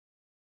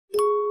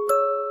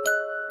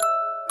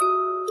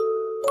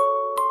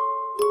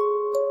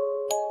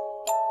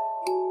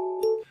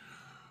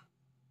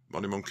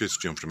Morning monkeys,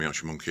 Jim from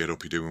Yorkshire Monkey. I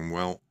hope you're doing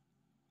well.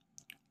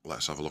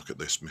 Let's have a look at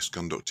this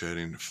misconduct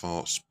hearing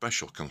for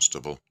Special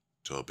Constable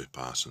Toby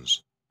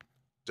Parsons.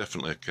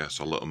 Definitely a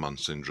case of little man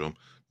syndrome.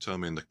 Tell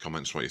me in the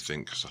comments what you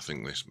think, because I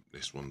think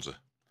this one's an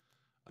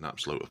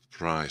absolute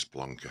prize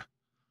plonker.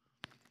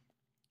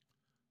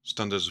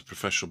 Standards of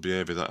professional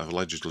behaviour that have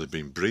allegedly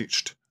been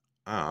breached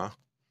are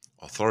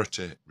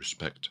authority,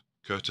 respect,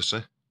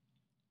 courtesy,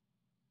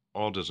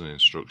 orders and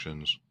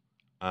instructions,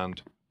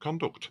 and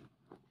conduct.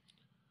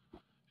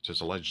 It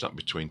is alleged that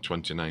between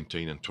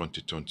 2019 and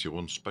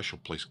 2021, Special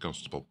Police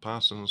Constable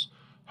Parsons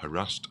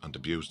harassed and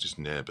abused his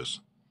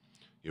neighbours,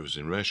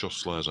 using racial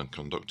slurs and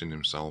conducting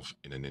himself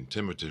in an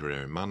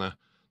intimidatory manner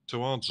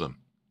towards them.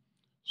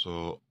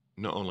 So,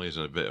 not only is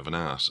he a bit of an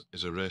arse,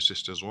 he's a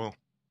racist as well.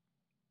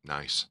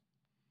 Nice.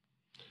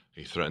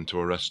 He threatened to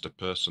arrest the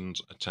persons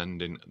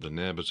attending the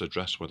neighbour's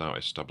address without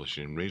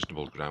establishing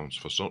reasonable grounds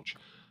for such,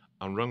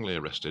 and wrongly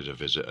arrested a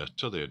visitor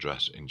to the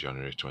address in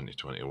January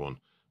 2021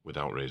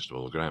 without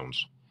reasonable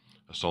grounds,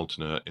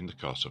 assaulting her in the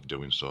course of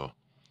doing so.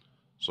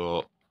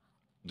 So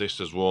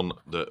this is one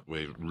that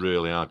we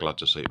really are glad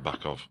to see it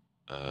back of.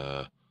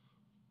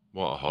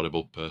 What a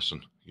horrible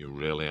person. You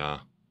really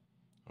are.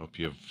 Hope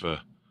you've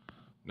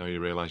now you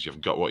realise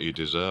you've got what you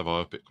deserve. I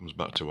hope it comes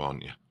back to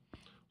haunt you.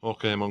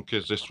 Okay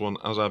monkeys, this one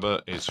as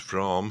ever is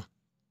from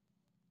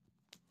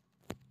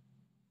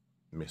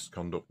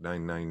Misconduct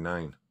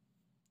 999.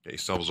 Get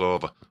yourselves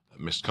over at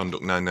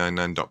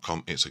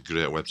misconduct999.com. It's a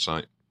great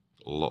website.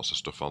 Lots of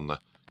stuff on there.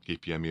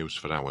 Keep you amused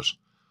for hours.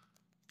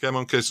 Okay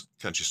monkeys,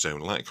 catch you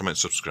soon. Like, comment,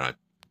 subscribe.